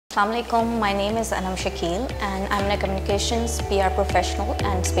Assalamualaikum, my name is Anum Shakeel and I'm a communications PR professional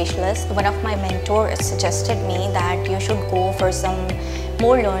and specialist. One of my mentors suggested me that you should go for some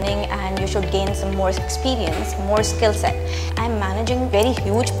more learning and you should gain some more experience, more skill set. I'm managing very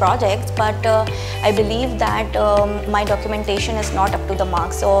huge projects, but I believe that my documentation is not up to the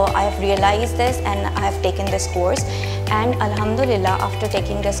mark. So I have realized this and I have taken this course. And Alhamdulillah, after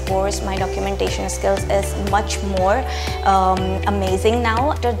taking this course, my documentation skills is much more amazing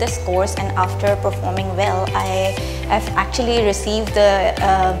now. After this course and after performing well, I have actually received the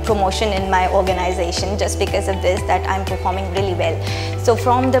promotion in my organization just because of this, that I'm performing really well. So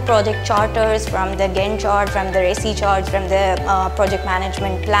from the project charters, from the Gantt chart, from the RACI charts, from the project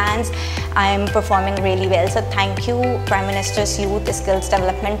management plans, I'm performing really well. So thank you Prime Minister's Youth Skills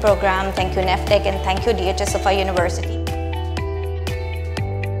Development Program, thank you NAVTTC, and thank you DHA Suffa University.